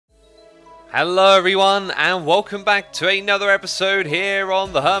Hello everyone and welcome back to another episode here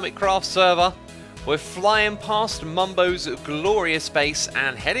on the Hermitcraft server. We're flying past Mumbo's glorious base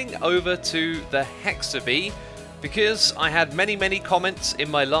and heading over to the Hexabee because I had many comments in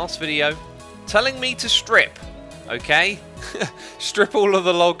my last video telling me to strip, okay? Strip all of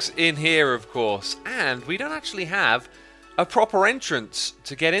the logs in here of course, and we don't actually have a proper entrance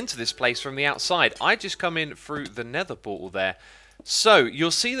to get into this place from the outside. I just come in through the nether portal there. So,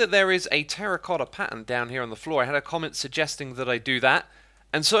 you'll see that there is a terracotta pattern down here on the floor. I had a comment suggesting that I do that.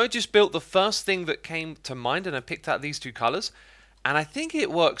 And so I just built the first thing that came to mind and I picked out these two colours. And I think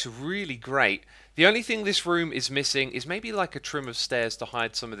it works really great. The only thing this room is missing is maybe like a trim of stairs to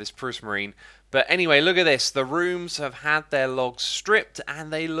hide some of this prismarine. But anyway, look at this. The rooms have had their logs stripped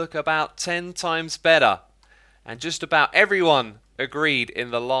and they look about 10 times better. And just about everyone agreed in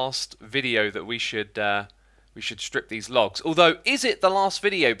the last video that we should strip these logs. Although, is it the last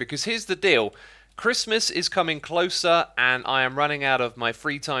video? Because here's the deal. Christmas is coming closer and I am running out of my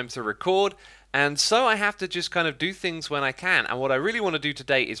free time to record. And so I have to just kind of do things when I can. And what I really want to do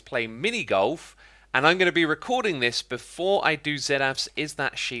today is play mini golf. And I'm going to be recording this before I do Xisum's Is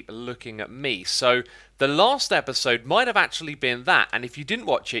That Sheep Looking at Me? So the last episode might have actually been that. And if you didn't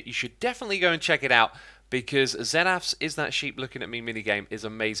watch it, you should definitely go and check it out. Because Xisum's Is That Sheep Looking at Me minigame is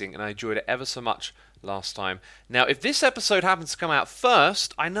amazing. And I enjoyed it ever so much last time. Now, if this episode happens to come out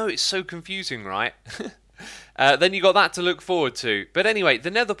first, I know it's so confusing, right? Then you got that to look forward to. But anyway,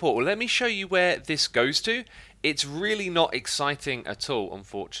 the nether portal, let me show you where this goes to. It's really not exciting at all,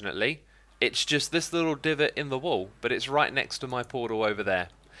 unfortunately. It's just this little divot in the wall, but it's right next to my portal over there.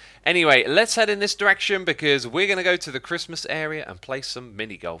 Anyway, let's head in this direction because we're going to go to the Christmas area and play some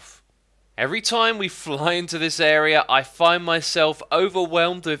mini golf. Every time we fly into this area, I find myself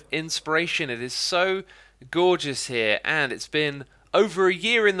overwhelmed with inspiration. It is so gorgeous here, and it's been over a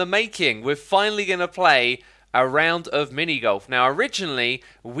year in the making. We're finally going to play a round of mini golf. Now, originally,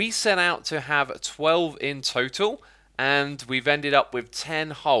 we set out to have 12 in total, and we've ended up with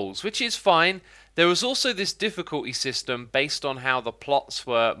 10 holes, which is fine. There was also this difficulty system based on how the plots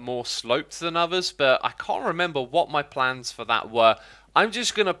were more sloped than others, but I can't remember what my plans for that were. I'm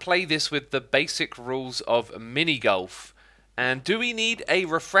just going to play this with the basic rules of mini golf. And do we need a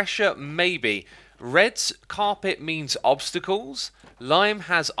refresher? Maybe. Red's carpet means obstacles. Lime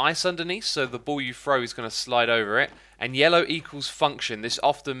has ice underneath, so the ball you throw is going to slide over it. And yellow equals function. This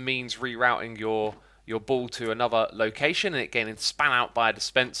often means rerouting your ball to another location and it getting span out by a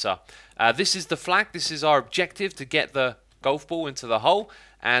dispenser. This is the flag. This is our objective, to get the golf ball into the hole.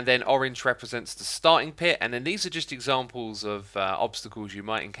 And then orange represents the starting pit. And then these are just examples of obstacles you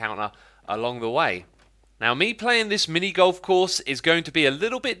might encounter along the way. Now, me playing this mini golf course is going to be a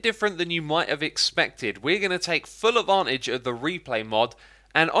little bit different than you might have expected. We're going to take full advantage of the replay mod.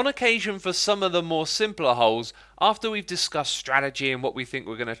 And on occasion, for some of the more simpler holes, after we've discussed strategy and what we think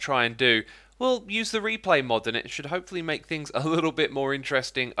we're going to try and do, we'll use the replay mod, and it should hopefully make things a little bit more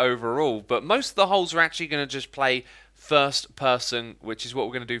interesting overall. But most of the holes are actually going to just play first person, which is what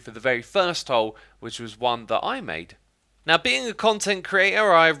we're going to do for the very first hole, which was one that I made. Now, being a content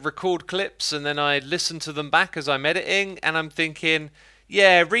creator, I record clips and then I listen to them back as I'm editing, and I'm thinking,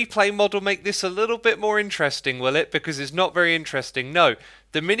 yeah, replay mod will make this a little bit more interesting, will it? Because it's not very interesting. No,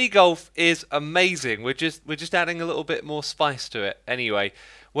 the mini golf is amazing. We're just adding a little bit more spice to it. Anyway,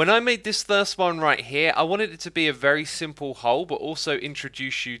 when I made this first one right here, I wanted it to be a very simple hole, but also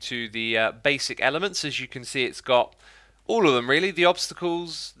introduce you to the basic elements. As you can see, it's got all of them really. The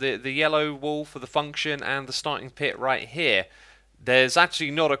obstacles, the yellow wall for the function, and the starting pit right here. There's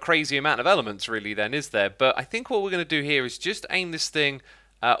actually not a crazy amount of elements really then, is there? But I think what we're going to do here is just aim this thing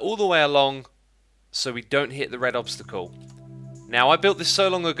all the way along so we don't hit the red obstacle. Now, I built this so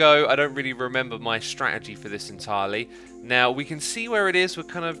long ago, I don't really remember my strategy for this entirely. Now, we can see where it is. We've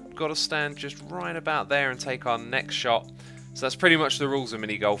kind of got to stand just right about there and take our next shot. So that's pretty much the rules of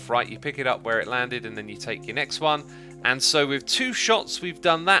mini golf, right? You pick it up where it landed and then you take your next one. And so with 2 shots, we've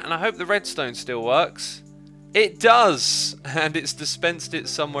done that, and I hope the redstone still works. It does! And it's dispensed it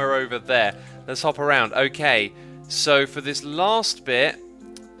somewhere over there. Let's hop around. Okay, so for this last bit,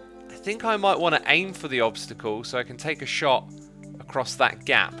 I think I might want to aim for the obstacle so I can take a shot across that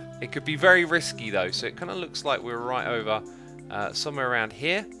gap. It could be very risky though, so it kind of looks like we're right over somewhere around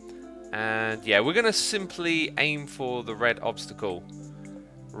here. And yeah, we're going to simply aim for the red obstacle.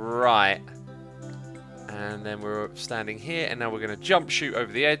 Right. And then we're standing here, and now we're going to jump shoot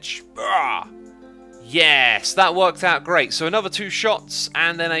over the edge. Ah! Yes, that worked out great. So another 2 shots,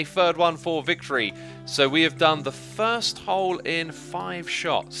 and then a third one for victory. So we have done the first hole in 5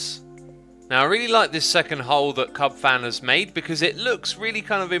 shots. Now I really like this second hole that Cubfan has made because it looks really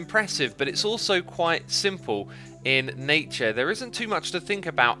kind of impressive, but it's also quite simple in nature. There isn't too much to think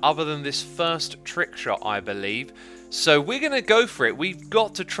about other than this first trick shot, I believe. So we're going to go for it. We've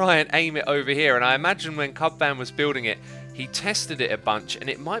got to try and aim it over here, and I imagine when Cubfan was building it, he tested it a bunch, and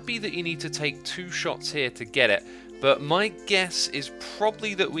it might be that you need to take 2 shots here to get it. But my guess is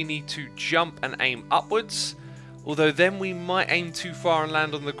probably that we need to jump and aim upwards. Although then we might aim too far and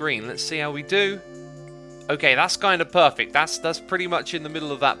land on the green. Let's see how we do. Okay, that's kind of perfect. That's pretty much in the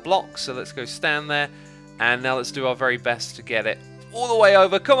middle of that block. So let's go stand there. And now let's do our very best to get it all the way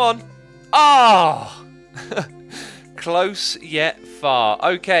over. Come on. Ah! Oh! Close yet far.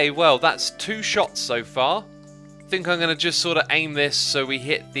 Okay, well, that's 2 shots so far. I think I'm going to just sort of aim this so we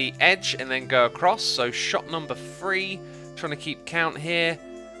hit the edge and then go across. So shot number 3. Trying to keep count here.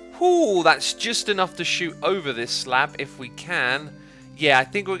 Ooh, that's just enough to shoot over this slab if we can. Yeah, I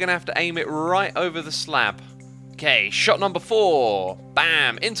think we're going to have to aim it right over the slab. Okay, shot number 4.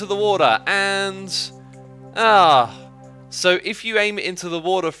 Bam, into the water. And... so if you aim it into the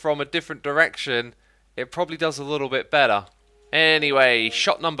water from a different direction, it probably does a little bit better. Anyway,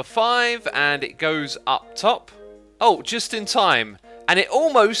 shot number 5, and it goes up top. Oh, just in time. And it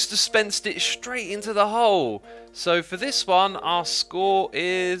almost dispensed it straight into the hole. So for this one, our score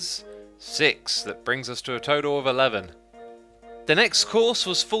is 6. That brings us to a total of 11. The next course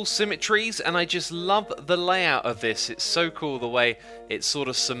was full symmetries, and I just love the layout of this. It's so cool the way it's sort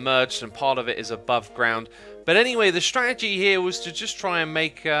of submerged and part of it is above ground. But anyway, the strategy here was to just try and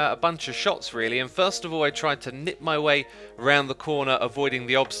make a bunch of shots, really. And first of all, I tried to nip my way around the corner, avoiding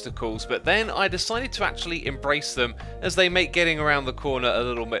the obstacles. But then I decided to actually embrace them, as they make getting around the corner a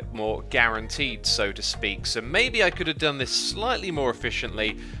little bit more guaranteed, so to speak. So maybe I could have done this slightly more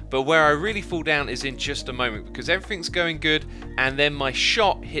efficiently. But where I really fall down is in just a moment, because everything's going good. And then my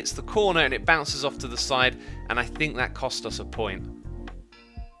shot hits the corner and it bounces off to the side. And I think that cost us a point.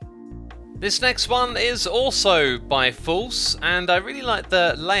 This next one is also by False, and I really like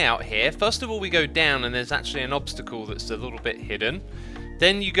the layout here. First of all, we go down and there's actually an obstacle that's a little bit hidden.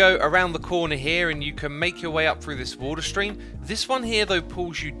 Then you go around the corner here and you can make your way up through this water stream. This one here though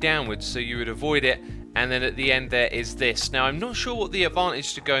pulls you downwards, so you would avoid it, and then at the end there is this. Now I'm not sure what the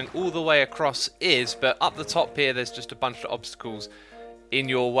advantage to going all the way across is, but up the top here there's just a bunch of obstacles in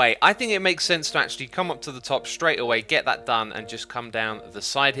your way. I think it makes sense to actually come up to the top straight away, get that done, and just come down the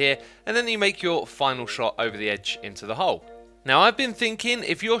side here, and then you make your final shot over the edge into the hole. Now I've been thinking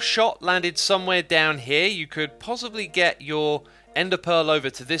if your shot landed somewhere down here, you could possibly get your ender pearl over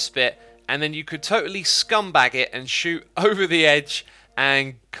to this bit, and then you could totally scumbag it and shoot over the edge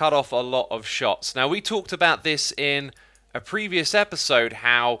and cut off a lot of shots. Now we talked about this in a previous episode,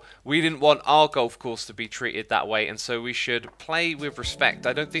 how we didn't want our golf course to be treated that way, and so we should play with respect.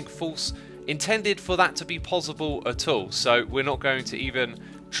 I don't think False intended for that to be possible at all, so we're not going to even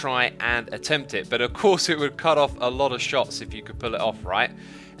try and attempt it. But of course it would cut off a lot of shots if you could pull it off, right?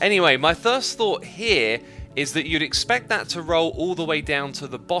 Anyway, my first thought here is that you'd expect that to roll all the way down to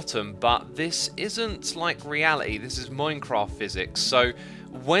the bottom, but this isn't like reality. This is Minecraft physics. So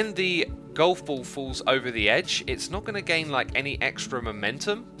when the golf ball falls over the edge, it's not going to gain like any extra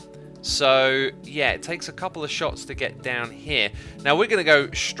momentum. So yeah, it takes a couple of shots to get down here. Now we're going to go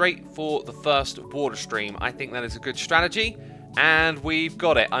straight for the first water stream. I think that is a good strategy, and we've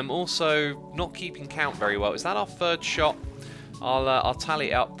got it. I'm also not keeping count very well. Is that our 3rd shot? I'll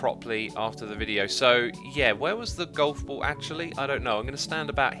tally it up properly after the video. So yeah, where was the golf ball actually? I don't know. I'm going to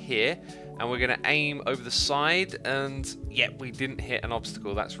stand about here, and we're going to aim over the side, and yeah, we didn't hit an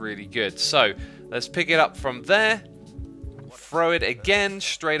obstacle. That's really good. So let's pick it up from there, throw it again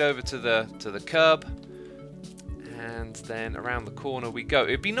straight over to the curb, and then around the corner we go.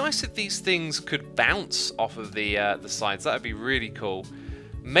 It'd be nice if these things could bounce off of the sides. That would be really cool.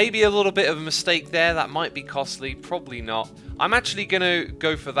 Maybe a little bit of a mistake there. That might be costly. Probably not. I'm actually going to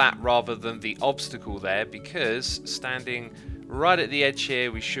go for that rather than the obstacle there, because standing right at the edge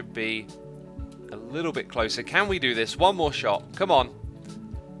here, we should be a little bit closer. Can we do this? One more shot. Come on.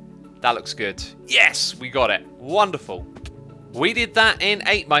 That looks good. Yes, we got it. Wonderful. We did that in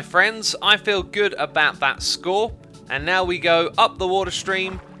 8, my friends. I feel good about that score. And now we go up the water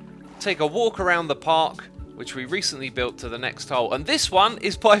stream, take a walk around the park, which we recently built, to the next hole. And this one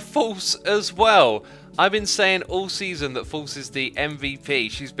is by False as well. I've been saying all season that False is the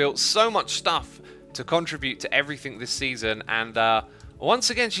MVP. She's built so much stuff to contribute to everything this season. And once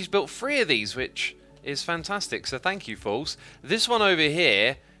again, she's built 3 of these, which is fantastic. So thank you, False. This one over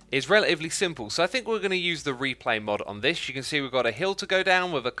here is relatively simple. So I think we're going to use the replay mod on this. You can see we've got a hill to go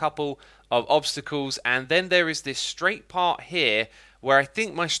down with a couple of obstacles. And then there is this straight part here where I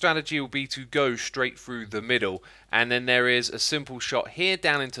think my strategy will be to go straight through the middle. And then there is a simple shot here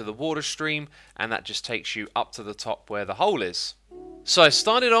down into the water stream, and that just takes you up to the top where the hole is. So I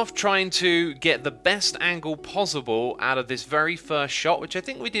started off trying to get the best angle possible out of this very first shot, which I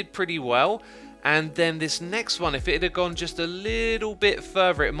think we did pretty well. And then this next one, if it had gone just a little bit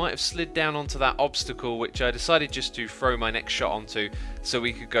further, it might have slid down onto that obstacle, which I decided just to throw my next shot onto so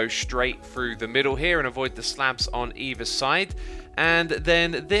we could go straight through the middle here and avoid the slabs on either side. And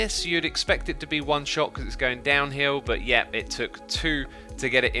then this, you'd expect it to be one shot because it's going downhill, but yeah, it took two to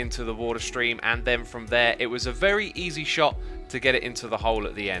get it into the water stream, and then from there it was a very easy shot to get it into the hole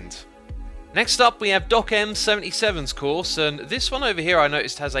at the end. Next up we have Doc M77's course, and this one over here I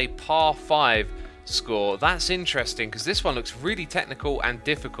noticed has a par 5 score. That's interesting because this one looks really technical and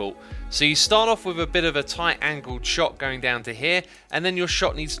difficult. So you start off with a bit of a tight angled shot going down to here, and then your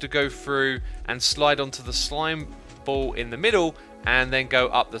shot needs to go through and slide onto the slime ball in the middle and then go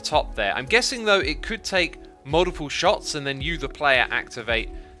up the top there. I'm guessing though it could take multiple shots and then you, the player, activate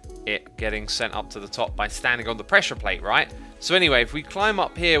it getting sent up to the top by standing on the pressure plate, right? So anyway, if we climb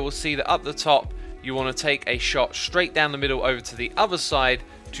up here, we'll see that up the top you want to take a shot straight down the middle over to the other side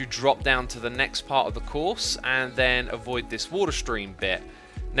to drop down to the next part of the course and then avoid this water stream bit.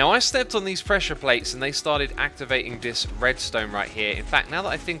 Now I stepped on these pressure plates and they started activating this redstone right here. In fact, now that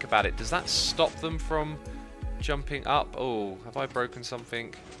I think about it, does that stop them from jumping up? Oh, have I broken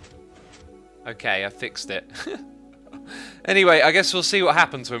something? Okay, I fixed it. Anyway, I guess we'll see what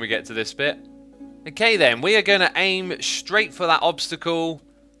happens when we get to this bit. Okay then, we are going to aim straight for that obstacle,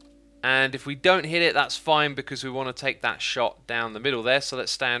 and if we don't hit it, that's fine because we want to take that shot down the middle there. So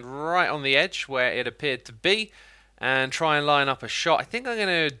let's stand right on the edge where it appeared to be and try and line up a shot. I think I'm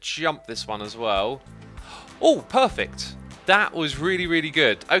going to jump this one as well. Oh, perfect. That was really, really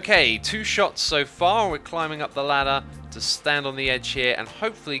good. Okay, 2 shots so far. We're climbing up the ladder to stand on the edge here and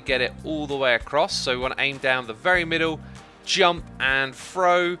hopefully get it all the way across. So we want to aim down the very middle, jump and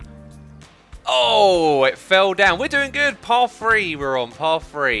throw. Oh, it fell down. We're doing good. Par 3 we're on, par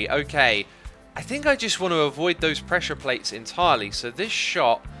 3. Okay, I think I just want to avoid those pressure plates entirely. So this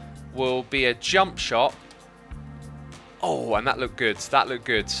shot will be a jump shot. Oh, and that looked good. That looked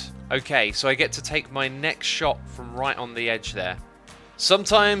good. Okay, so I get to take my next shot from right on the edge there.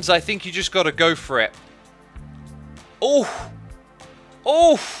 Sometimes I think you just got to go for it. Oh!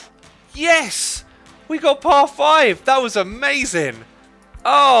 Oh! Yes! We got par 5! That was amazing!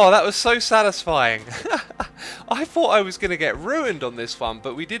 Oh, that was so satisfying. I thought I was going to get ruined on this one,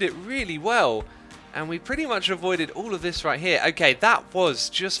 but we did it really well. And we pretty much avoided all of this right here. Okay, that was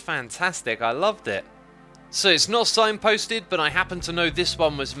just fantastic. I loved it. So it's not signposted, but I happen to know this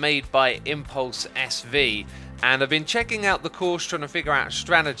one was made by Impulse SV. And I've been checking out the course, trying to figure out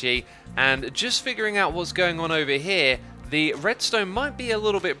strategy, and just figuring out what's going on over here. The redstone might be a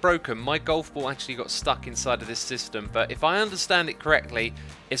little bit broken. My golf ball actually got stuck inside of this system, but if I understand it correctly,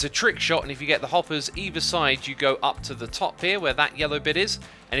 it's a trick shot, and if you get the hoppers either side, you go up to the top here where that yellow bit is,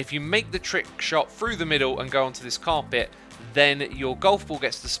 and if you make the trick shot through the middle and go onto this carpet, then your golf ball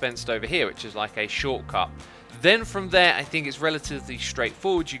gets dispensed over here, which is like a shortcut. Then from there, I think it's relatively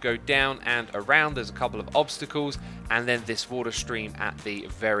straightforward. You go down and around, there's a couple of obstacles, and then this water stream at the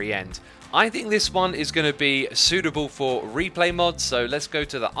very end. I think this one is going to be suitable for replay mods, so let's go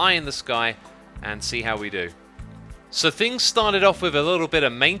to the eye in the sky and see how we do. So things started off with a little bit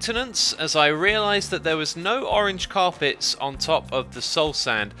of maintenance, as I realized that there was no orange carpets on top of the soul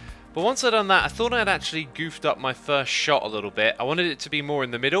sand. But once I'd done that, I thought I'd actually goofed up my first shot a little bit. I wanted it to be more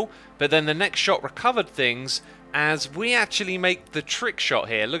in the middle, but then the next shot recovered things as we actually make the trick shot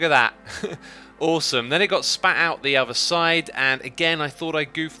here. Look at that. Awesome. Then it got spat out the other side, and again I thought I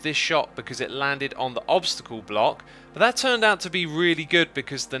goofed this shot because it landed on the obstacle block. But that turned out to be really good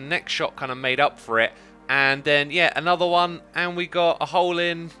because the next shot kind of made up for it. And then, yeah, another one, and we got a hole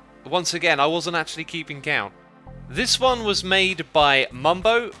in. Once again, I wasn't actually keeping count. This one was made by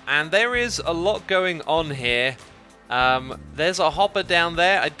Mumbo, and there is a lot going on here. There's a hopper down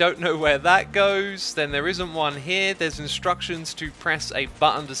there. I don't know where that goes. Then there isn't one here. There's instructions to press a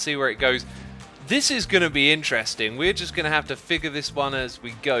button to see where it goes. This is going to be interesting. We're just going to have to figure this one as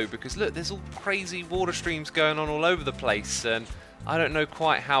we go, because look, there's all crazy water streams going on all over the place, and I don't know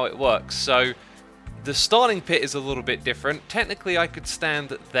quite how it works. So the starting pit is a little bit different. Technically, I could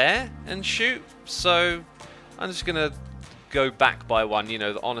stand there and shoot, so I'm just going to go back by one, you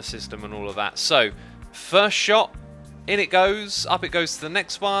know, the honor system and all of that. So, first shot, in it goes, up it goes to the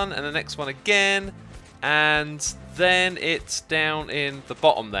next one, and the next one again, and then it's down in the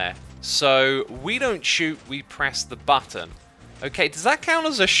bottom there. So, we don't shoot, we press the button. Okay, does that count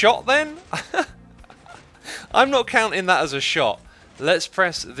as a shot then? I'm not counting that as a shot. let's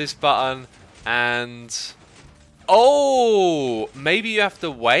press this button and... Oh! Maybe you have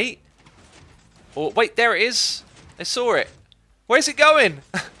to wait? Or wait, there it is. I saw it. Where's it going?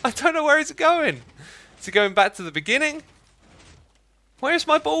 I don't know where it's going. Is it going back to the beginning? Where's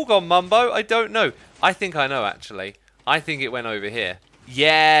my ball gone, Mumbo? I don't know. I think I know, actually. I think it went over here.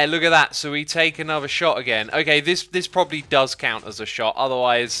 Yeah, look at that. So we take another shot again. Okay, this probably does count as a shot.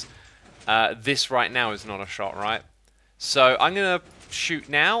 Otherwise, this right now is not a shot, right? So I'm going to shoot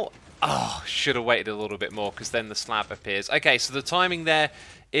now. Oh, should have waited a little bit more because then the slab appears. Okay, so the timing there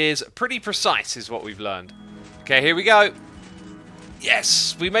is pretty precise is what we've learned. Okay, here we go.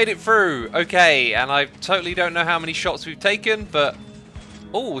 Yes, we made it through. Okay, and I totally don't know how many shots we've taken, but...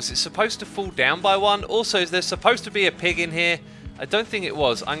 Oh, is it supposed to fall down by one? Also, is there supposed to be a pig in here? I don't think it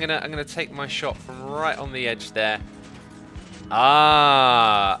was. I'm gonna take my shot from right on the edge there.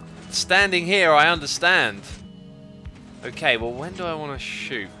 Ah, standing here, I understand. Okay, well, when do I want to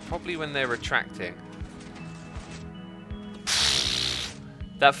shoot? Probably when they're retracting.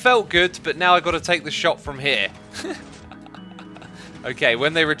 That felt good, but now I've got to take the shot from here. Okay,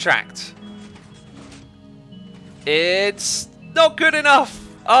 when they retract. It's not good enough.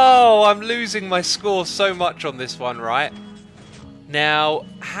 Oh, I'm losing my score so much on this one, right? Now,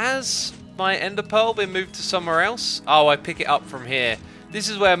 has my ender pearl been moved to somewhere else? Oh, I pick it up from here. This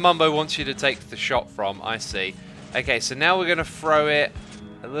is where Mumbo wants you to take the shot from, I see. Okay, so now we're going to throw it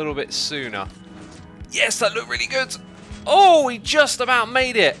a little bit sooner. Yes, that looked really good. Oh, he just about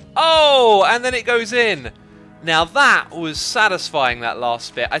made it. Oh, and then it goes in. Now that was satisfying, that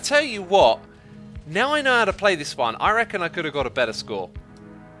last bit. I tell you what, now I know how to play this one. I reckon I could have got a better score.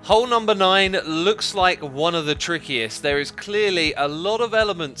 Hole number 9 looks like one of the trickiest. There is clearly a lot of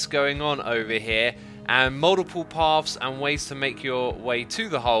elements going on over here and multiple paths and ways to make your way to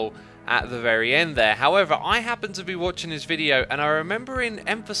the hole at the very end there. However, I happen to be watching this video and I remember in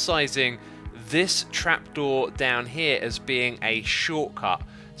emphasizing this trapdoor down here as being a shortcut.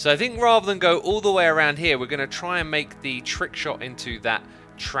 So I think rather than go all the way around here, we're going to try and make the trick shot into that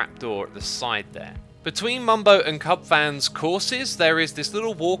trapdoor at the side there. Between Mumbo and Cub Fan's courses, there is this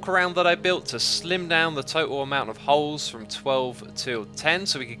little walk around that I built to slim down the total amount of holes from 12 to 10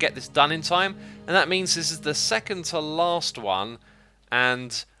 so we could get this done in time. And that means this is the second to last one.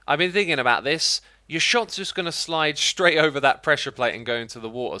 And I've been thinking about this. Your shot's just going to slide straight over that pressure plate and go into the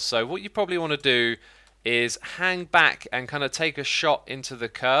water. So what you probably want to do is hang back and kind of take a shot into the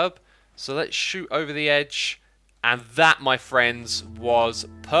curb. So let's shoot over the edge. And that, my friends, was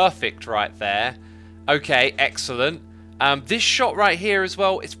perfect right there. Okay, excellent. This shot right here as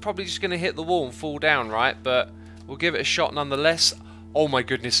well, it's probably just going to hit the wall and fall down, right? But we'll give it a shot nonetheless. Oh my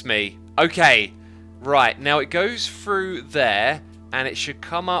goodness me. Okay, right. Now it goes through there and it should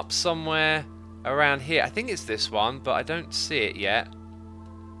come up somewhere around here. I think it's this one, but I don't see it yet.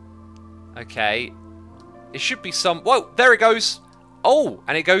 Okay. It should be some... Whoa, there it goes. Oh,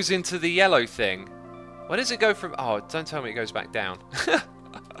 and it goes into the yellow thing. Where does it go from... Oh, don't tell me it goes back down.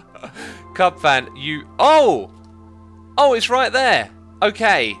 Cub Fan, you... Oh! Oh, it's right there.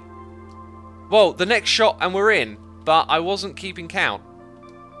 Okay. Well, the next shot and we're in, but I wasn't keeping count.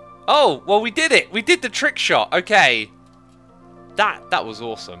 Oh, well, we did it. We did the trick shot. Okay. That was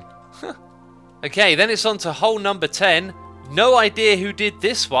awesome. Okay, then it's on to hole number 10. No idea who did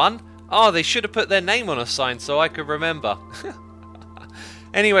this one. Oh, they should have put their name on a sign so I could remember.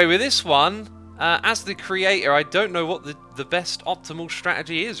 Anyway, with this one, as the creator, I don't know what the best optimal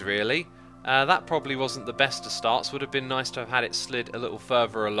strategy is, really. That probably wasn't the best of starts. Would have been nice to have had it slid a little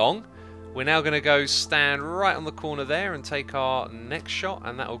further along. We're now going to go stand right on the corner there and take our next shot,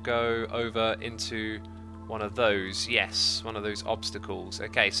 and that will go over into one of those. Yes, one of those obstacles.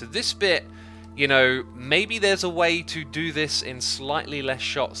 Okay, so this bit, you know, maybe there's a way to do this in slightly less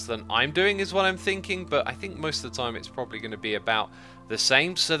shots than I'm doing is what I'm thinking, but I think most of the time it's probably going to be about the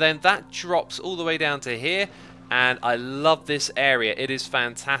same. So then that drops all the way down to here, and I love this area. It is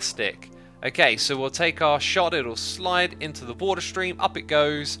fantastic. Okay, so we'll take our shot. It'll slide into the water stream. Up it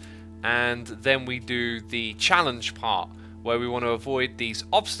goes. And then we do the challenge part where we want to avoid these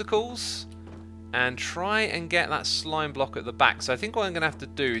obstacles and try and get that slime block at the back. So I think what I'm going to have to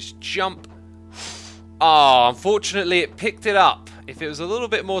do is jump. Oh, unfortunately it picked it up. If it was a little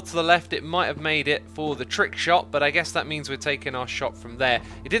bit more to the left, it might have made it for the trick shot, but I guess that means we're taking our shot from there.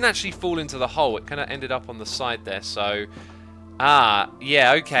 It didn't actually fall into the hole. It kind of ended up on the side there. So,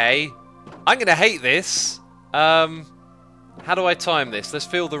 yeah, okay. I'm going to hate this. How do I time this? Let's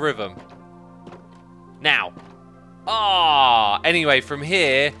feel the rhythm. Now. Anyway, from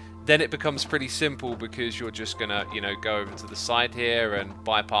here, then it becomes pretty simple because you're just going to, you know, go over to the side here and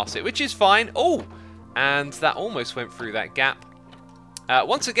bypass it, which is fine. Oh, and that almost went through that gap.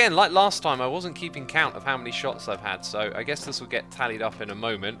 Once again, like last time, I wasn't keeping count of how many shots I've had, so I guess this will get tallied up in a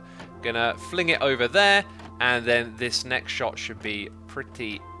moment. Gonna fling it over there, and then this next shot should be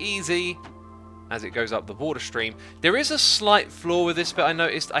pretty easy as it goes up the water stream. There is a slight flaw with this bit I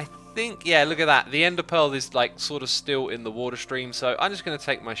noticed. I think, yeah, look at that. The ender pearl is like sort of still in the water stream, so I'm just going to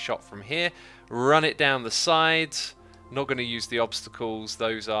take my shot from here, run it down the sides. Not going to use the obstacles.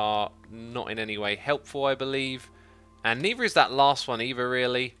 Those are not in any way helpful, I believe. And neither is that last one either,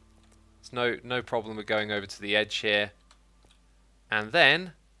 really. There's no problem with going over to the edge here. And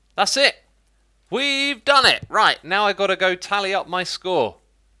then, that's it. We've done it. Right, now I've got to go tally up my score.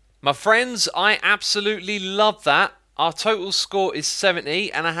 My friends, I absolutely love that. Our total score is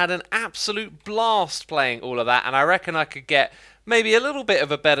 70, and I had an absolute blast playing all of that, and I reckon I could get maybe a little bit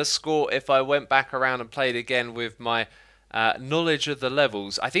of a better score if I went back around and played again with my knowledge of the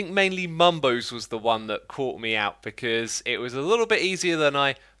levels. I think mainly Mumbo's was the one that caught me out because it was a little bit easier than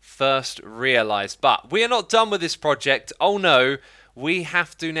I first realised. But we are not done with this project. Oh no, we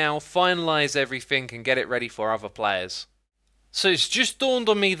have to now finalise everything and get it ready for other players. So it's just dawned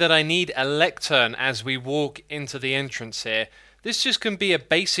on me that I need a lectern as we walk into the entrance here. This just can be a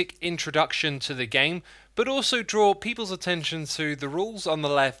basic introduction to the game, but also draw people's attention to the rules on the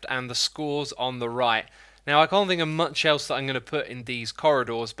left and the scores on the right. Now, I can't think of much else that I'm going to put in these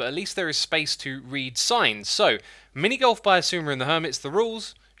corridors, but at least there is space to read signs. So, Mini Golf by Xisuma and the Hermits, the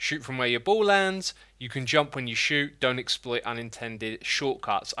rules: shoot from where your ball lands, you can jump when you shoot, don't exploit unintended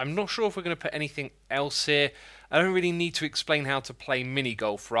shortcuts. I'm not sure if we're going to put anything else here. I don't really need to explain how to play mini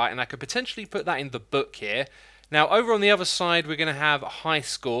golf, right? And I could potentially put that in the book here. Now, over on the other side, we're going to have high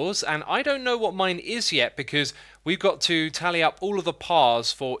scores, and I don't know what mine is yet because we've got to tally up all of the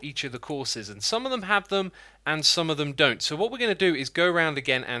pars for each of the courses, and some of them have them and some of them don't. So what we're going to do is go around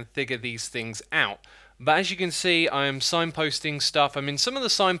again and figure these things out. But as you can see, I am signposting stuff. I mean, some of the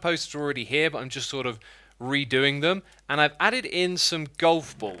signposts are already here, but I'm just sort of redoing them, and I've added in some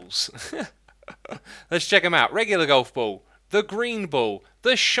golf balls. Let's check them out. Regular golf ball, the green ball,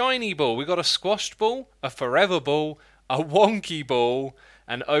 the shiny ball. We've got a squashed ball, a forever ball, a wonky ball,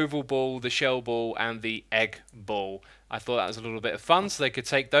 an oval ball, the shell ball, and the egg ball. I thought that was a little bit of fun, so they could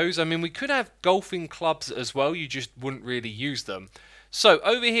take those. I mean, we could have golfing clubs as well. You just wouldn't really use them. So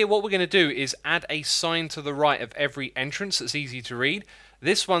over here, what we're going to do is add a sign to the right of every entrance that's easy to read.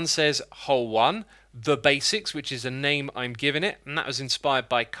 This one says Hole 1, The Basics, which is a name I'm giving it, and that was inspired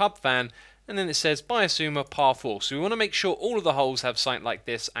by Cub Fan. And then it says by Xisuma Par 4. So we want to make sure all of the holes have something like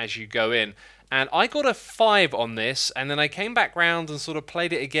this as you go in. And I got a 5 on this, and then I came back round and sort of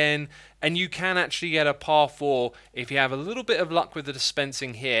played it again, and you can actually get a Par 4 if you have a little bit of luck with the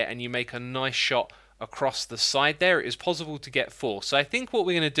dispensing here and you make a nice shot across the side there. It is possible to get 4. So I think what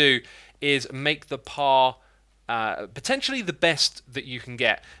we're going to do is make the par potentially the best that you can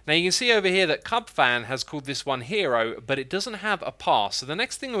get. Now you can see over here that Cub Fan has called this one Hero, but it doesn't have a par. So the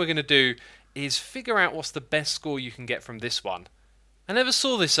next thing we're going to do is figure out what's the best score you can get from this one. I never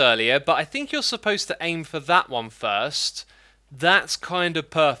saw this earlier, but I think you're supposed to aim for that one first. That's kind of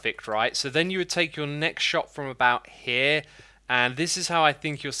perfect, right? So then you would take your next shot from about here, and this is how I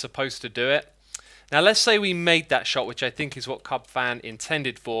think you're supposed to do it. Now let's say we made that shot, which I think is what Cub Fan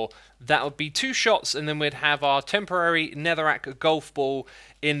intended for. That would be 2 shots, and then we'd have our temporary netherrack golf ball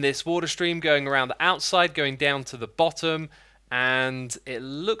in this water stream going around the outside, going down to the bottom, and it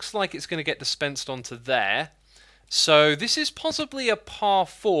looks like it's going to get dispensed onto there. So this is possibly a par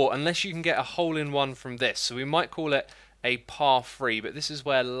 4 unless you can get a hole-in-one from this. So we might call it a par 3, but this is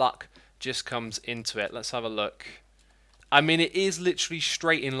where luck just comes into it. Let's have a look. I mean, it is literally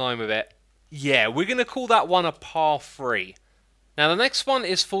straight in line with it. Yeah, we're going to call that one a par 3. Now the next one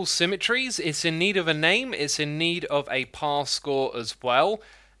is Full Symmetries. It's in need of a name. It's in need of a par score as well.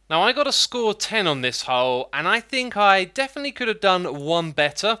 Now I got a score 10 on this hole, and I think I definitely could have done one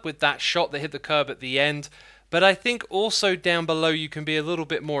better with that shot that hit the curb at the end. But I think also down below you can be a little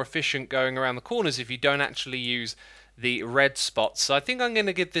bit more efficient going around the corners if you don't actually use the red spots. So I think I'm going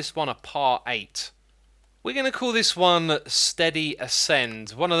to give this one a par 8. We're going to call this one Steady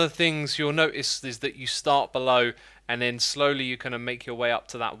Ascend. One of the things you'll notice is that you start below and then slowly you kind of make your way up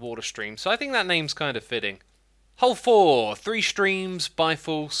to that water stream. So I think that name's kind of fitting. Hole 4, 3 streams,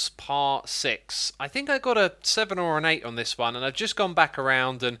 bifalse, par 6. I think I got a 7 or an 8 on this one, and I've just gone back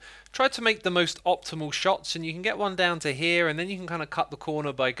around and tried to make the most optimal shots, and you can get one down to here, and then you can kind of cut the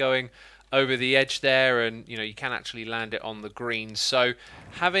corner by going over the edge there, and you can actually land it on the green. So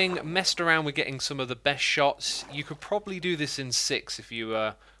having messed around with getting some of the best shots, you could probably do this in 6 if you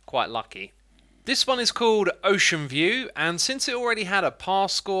were quite lucky. This one is called Ocean View, and since it already had a par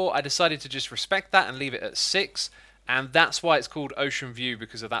score, I decided to just respect that and leave it at 6. and that's why it's called Ocean View,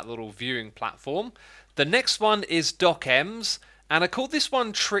 because of that little viewing platform. The next one is Doc M's, and I called this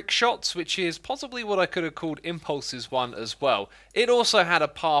one Trick Shots, which is possibly what I could have called Impulse's one as well. It also had a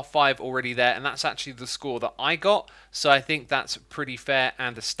par 5 already there, and that's actually the score that I got, so I think that's pretty fair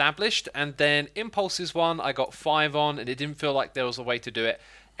and established. And then Impulse's one I got 5 on, and it didn't feel like there was a way to do it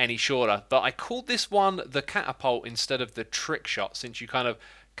any shorter. But I called this one the Catapult instead of the Trick Shot, since you kind of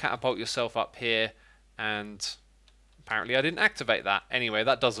catapult yourself up here, and apparently I didn't activate that. Anyway,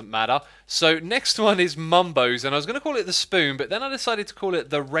 that doesn't matter. So next one is Mumbo's, and I was going to call it the Spoon, but then I decided to call it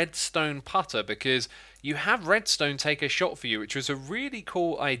the Redstone Putter, because you have redstone take a shot for you, which was a really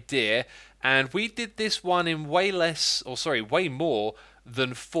cool idea. And we did this one in way more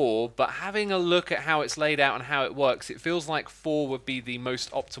than 4, but having a look at how it's laid out and how it works, it feels like 4 would be the most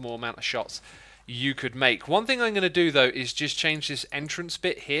optimal amount of shots you could make. One thing I'm going to do though is just change this entrance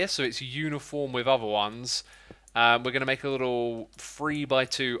bit here so it's uniform with other ones. We're going to make a little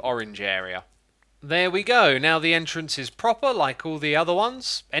 3x2 orange area. There we go. Now the entrance is proper like all the other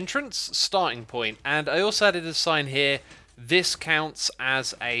ones. Entrance, starting point. And I also added a sign here. This counts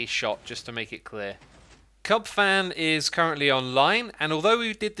as a shot, just to make it clear. Cubfan is currently online, and although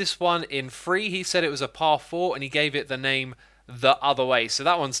we did this one in 3, he said it was a par 4 and he gave it the name The Other Way. So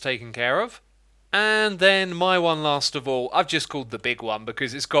that one's taken care of. And then my one last of all, I've just called the big one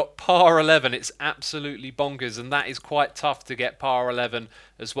because it's got par 11. It's absolutely bonkers, and that is quite tough to get par 11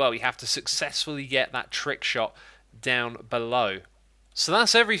 as well. You have to successfully get that trick shot down below. So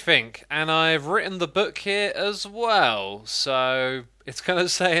that's everything, and I've written the book here as well. So it's kind of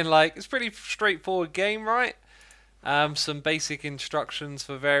saying like, it's a pretty straightforward game, right? Some basic instructions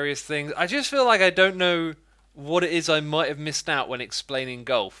for various things. I just feel like I don't know what it is I might have missed out when explaining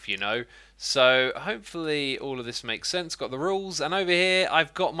golf, you know? So hopefully all of this makes sense. Got the rules, and over here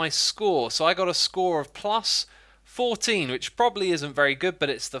I've got my score. So I got a score of plus 14, which probably isn't very good, but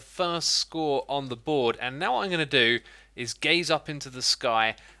it's the first score on the board. And now what I'm going to do is gaze up into the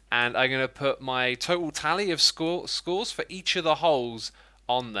sky, and I'm going to put my total tally of scores for each of the holes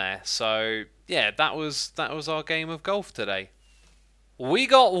on there. So yeah, that was our game of golf today. We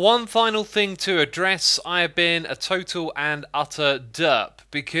got one final thing to address. I have been a total and utter derp,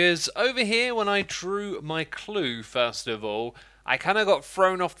 because over here when I drew my clue, first of all, I kind of got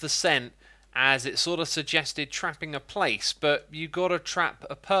thrown off the scent as it sort of suggested trapping a place, but you got to trap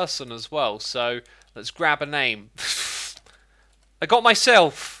a person as well. So let's grab a name. I got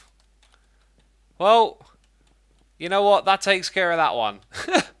myself. Well, you know what? That takes care of that one.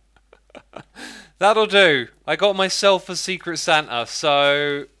 That'll do. I got myself a Secret Santa,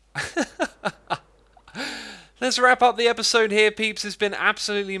 so let's wrap up the episode here, peeps. It's been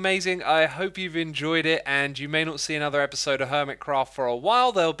absolutely amazing. I hope you've enjoyed it, and you may not see another episode of Hermitcraft for a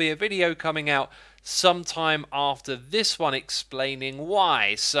while. There'll be a video coming out sometime after this one explaining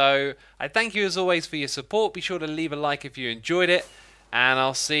why. So I thank you as always for your support. Be sure to leave a like if you enjoyed it, and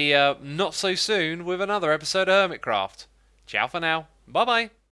I'll see you not so soon with another episode of Hermitcraft. Ciao for now. Bye-bye.